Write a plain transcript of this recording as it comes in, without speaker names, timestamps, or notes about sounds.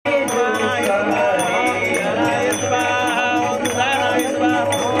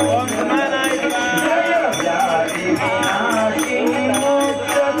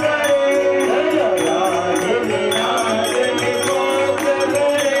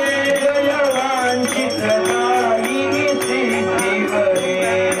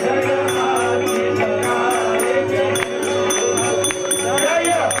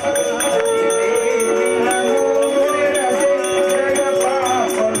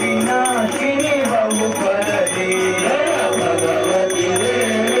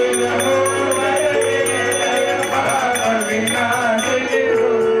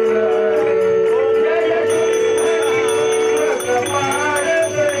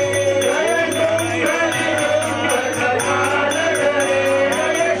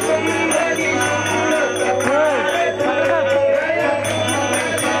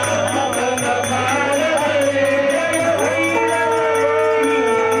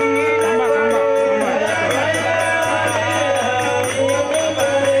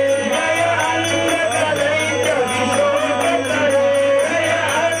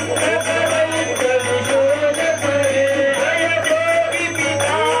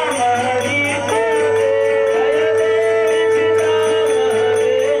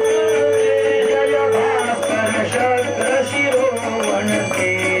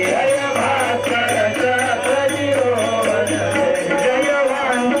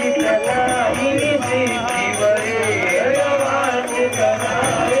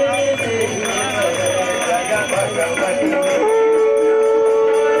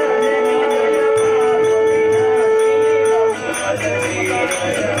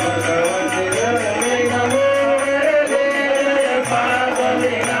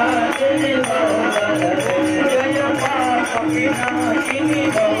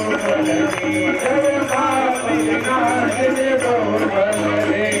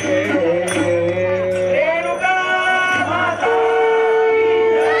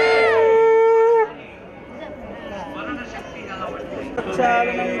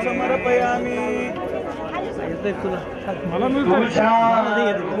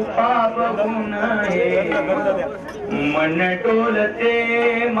तुझा रूपा बघून हे मन डोलते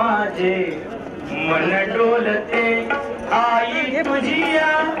माझे मन डोलते आई तुझिया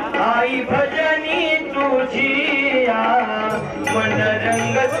आई भजनी तुझिया मन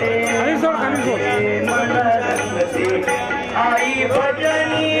रंगते मन रंगते आई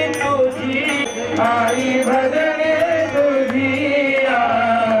भजनी तुझी आई भजनी तुझिया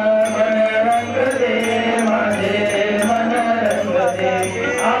मन रंगते माझे मन रंगते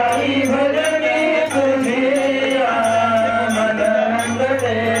आई भजनी तुझिया मन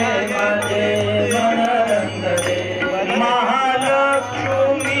रंगते माझे मन रंगते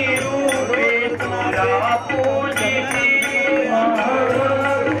महालक्ष्मी रूपे तुला पूजिती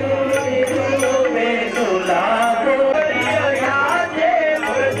महालक्ष्मी रूपे तुला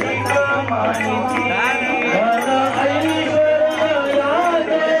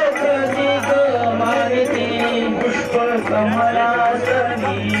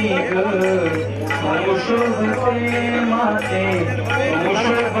मुशुभते माते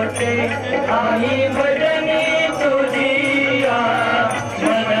मुशुभते आई भजनी तुझिया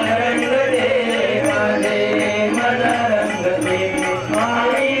मन रंगते माझे मन रंगते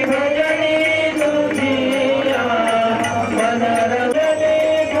आई भजनी तुझिया मन रंगते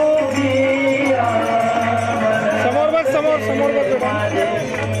तुझिया समोर बघ समोर बघ माझे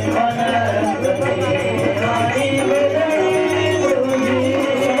मन रंगते आई भजनी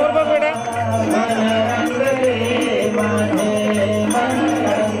तुझिया समोर बघ बेटा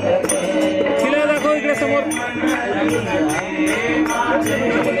समोर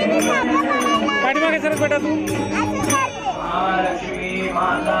पाठीमागे सरक बेटा तू महालक्ष्मी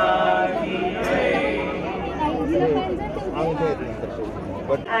माता की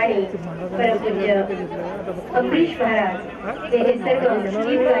आणि परमपूज्य अमरीश महाराज हे सर्व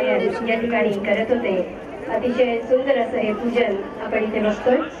गीत गायन या ठिकाणी करत होते. अतिशय सुंदर असं हे पूजन आपण इथे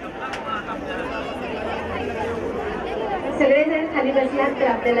बघतोय. सगळेजण खाली बसलात तर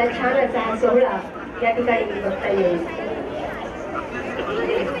आपल्याला छान असा हा सोहळा या ठिकाणी बघता येईल.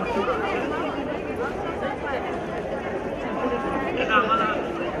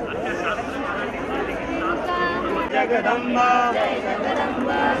 जगदंबा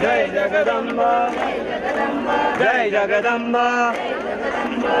जय जगदंबा जय जगदंबा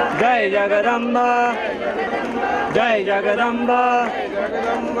जय जगदंबा जय जगदंबा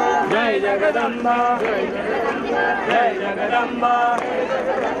जय जगदंबा जय जगदंबा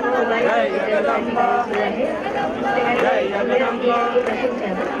जय जगदंबा जय जगदंबा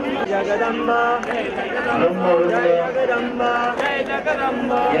जगदंबा जय जगदंबा जय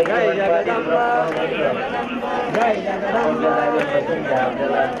जगदंबा जय जगदंबा जय जगदंबा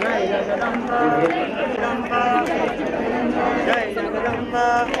जय जगदंबा जय जगदंबा जय जगदंबा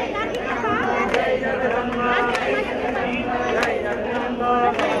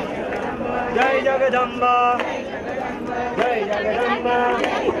जय जगदंबा जय जगदंबा जय जगदंबा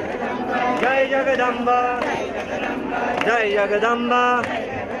जय जगदंबा जय जगदंबा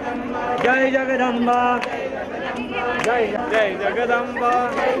जय जगदंबा जय जगदंबा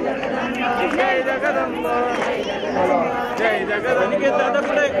जय जगदंबा जय जगदंबा दादा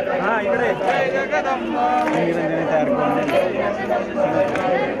पुढे हा इकडे जय जगदंबा निरंजनी तयार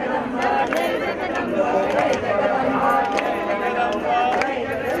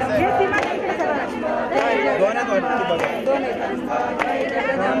जय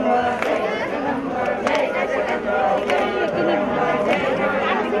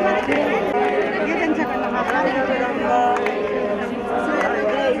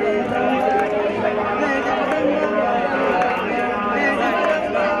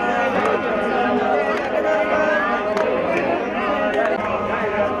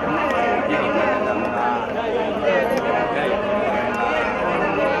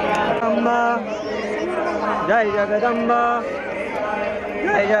जगदंबा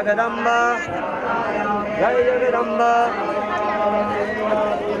जय जगदंबा जय जगदंबा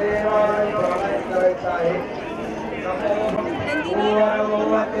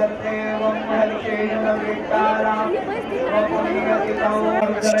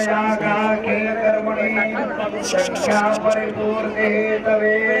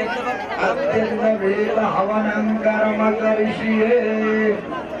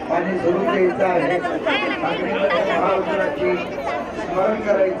आणि सुरू द्यायचं आहे स्मरण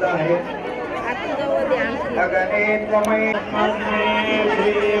करायचं आहे. गगने त्वमय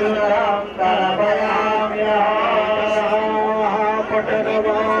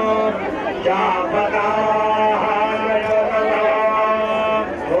पठनवान जापदा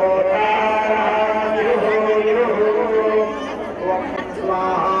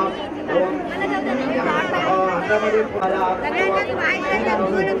स्वाहा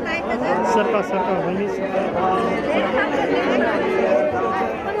सरका सरका वही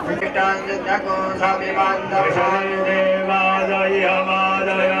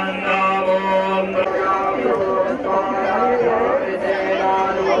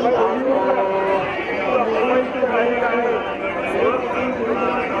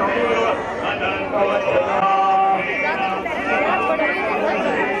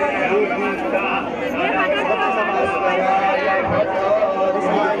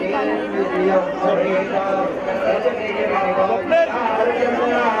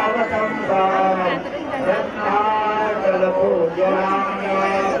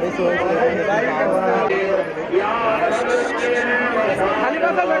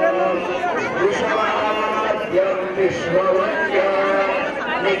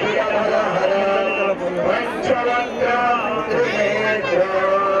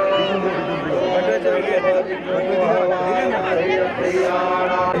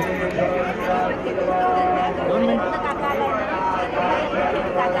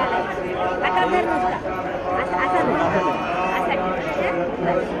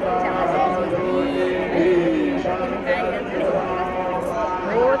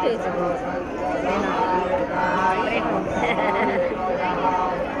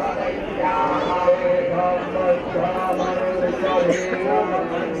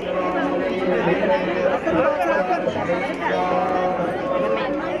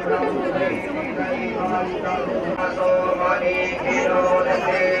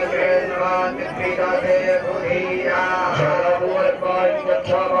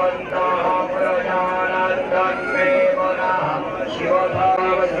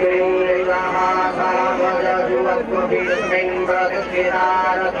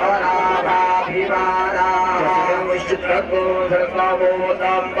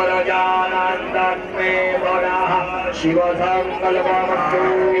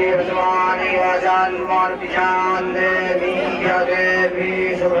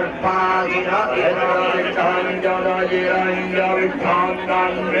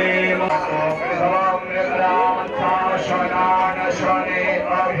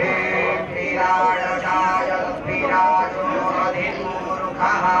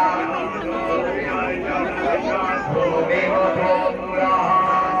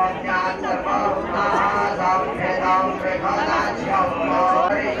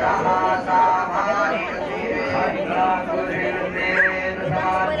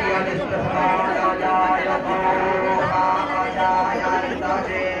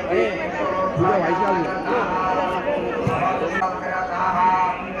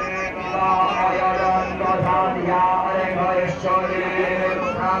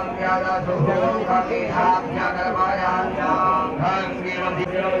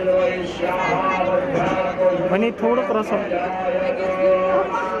वनी थोड़ा क्रॉस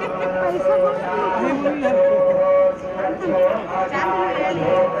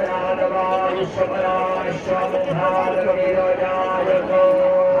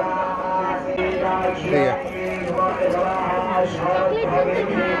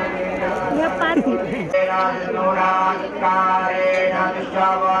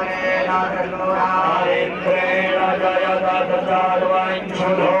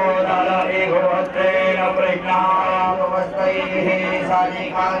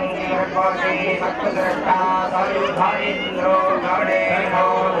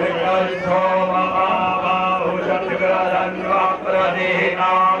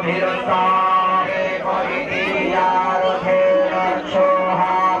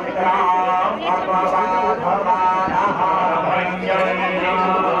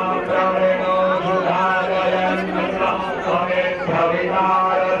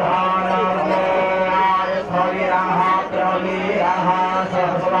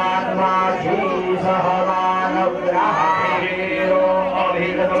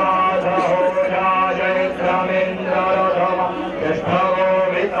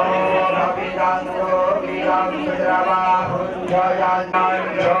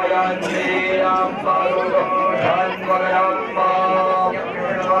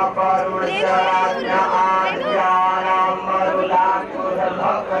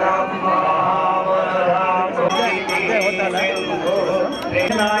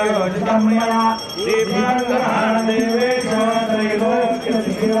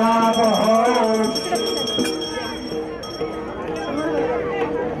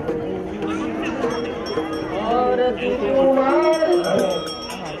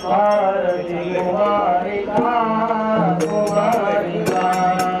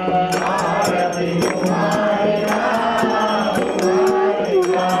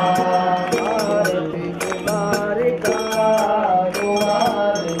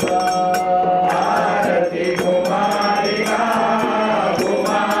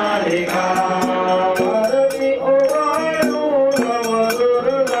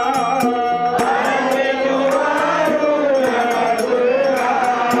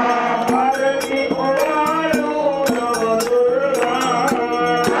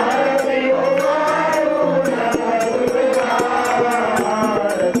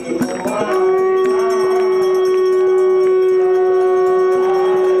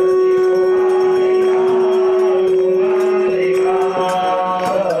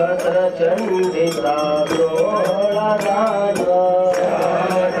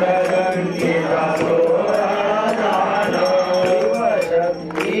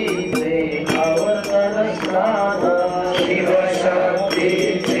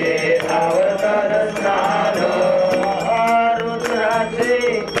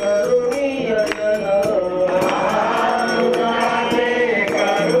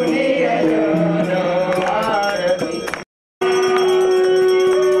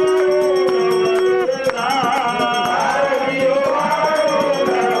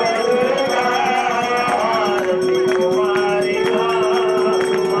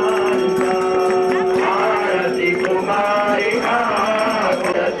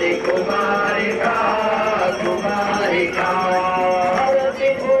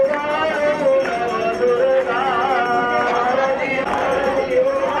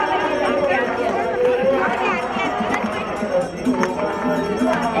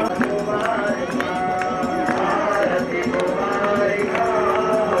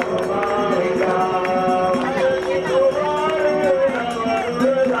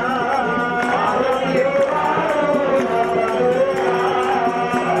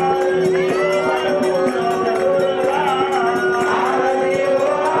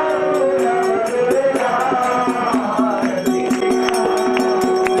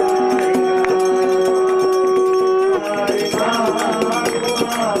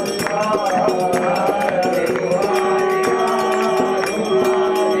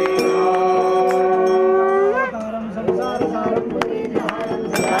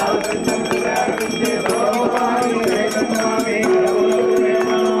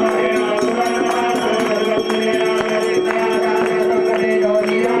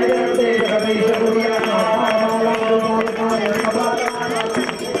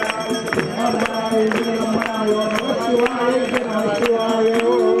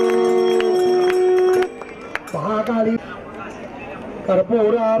महाकाली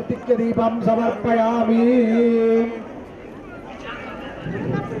कर्पूरार्तिक्य दीपं समर्पयामि।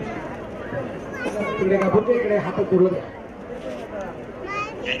 इकडे कापूरच्या इकडे हात पुरलो द्या।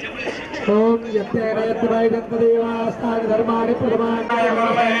 ओम यत्तेन यत्तमय दत्तदेवास्तानि धर्माणि प्रथमानि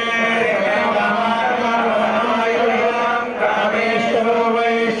कामेश्वरो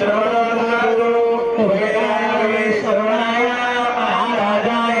वै श्रवणो वै श्रवणाय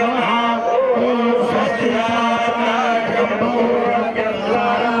महाराजाय नमः। ओम स्वस्ति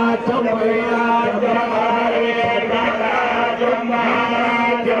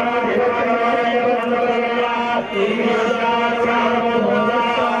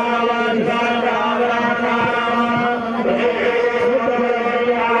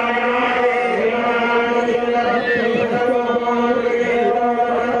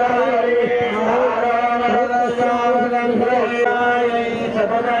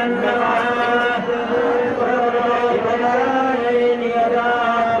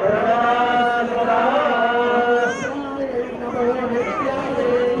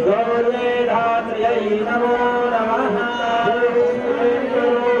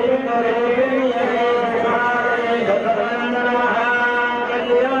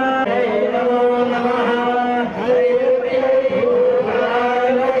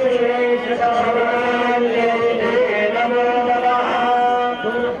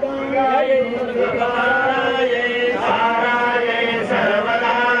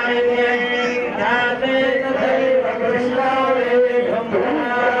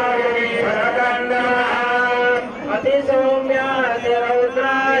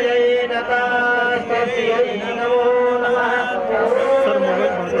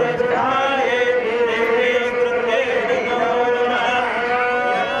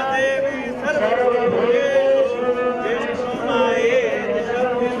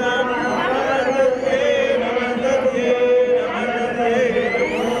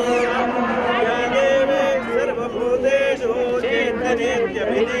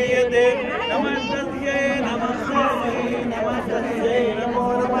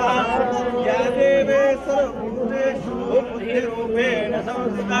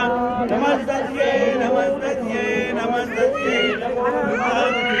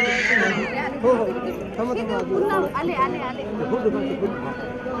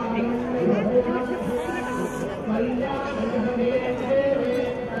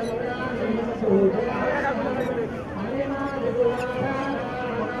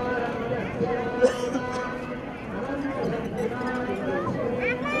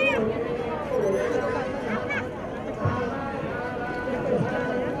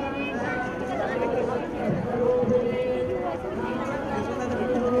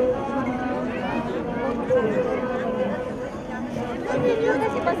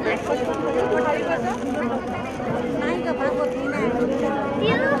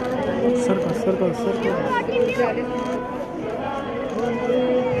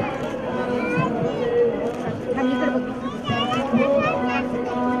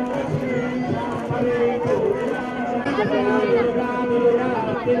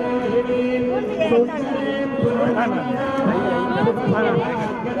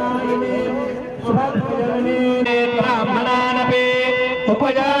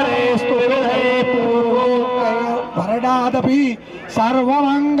भरणादपि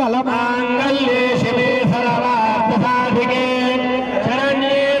सर्वमंगलमांगल्ये शिवे सर्वार्थसाधिके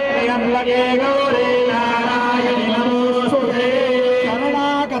शरण्ये त्र्यंबके गौरी नारायणि नमोस्तुते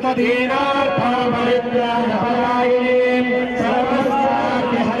शरणागत दीनार्थ परित्राणपरायणे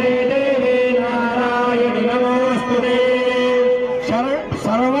सर्वस्यार्थिहरे देवे नारायणि नमोस्तुते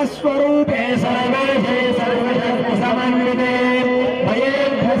सर्वस्वरूपे सर्वेशे सर्वशक्ति समन्विते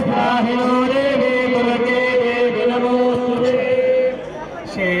भयेभ्यस्त्राहिनो देवे दुर्गे देवी नमोस्तुते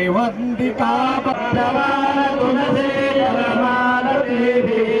सेवन्तिका पत्रवानसे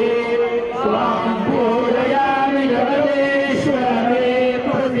परमानदेवी स्वां पूजयामि जगदेश्वरे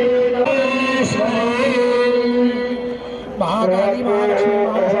प्रसीदेश्वरे महाकाली महालक्ष्मी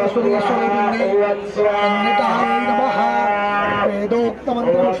सरस्वती नमः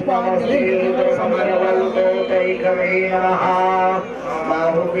वेदोक्तमन्त्रपुष्पाञ्जलि समर्पयामि नमः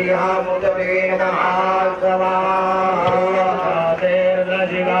बाहुभ्यामुदवे नमः स्वाहा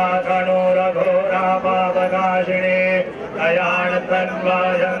तेर्नजिवा कणोरघोरा पापनाशिने अयान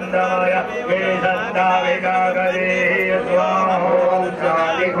तन्वाजंदाय वेदंदाविकागरे स्वाहो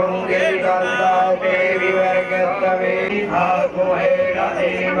वंशालिकुंगे गंधा देवी वर्गस्तवे भागो हेरा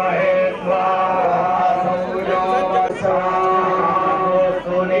देवहे स्वाहा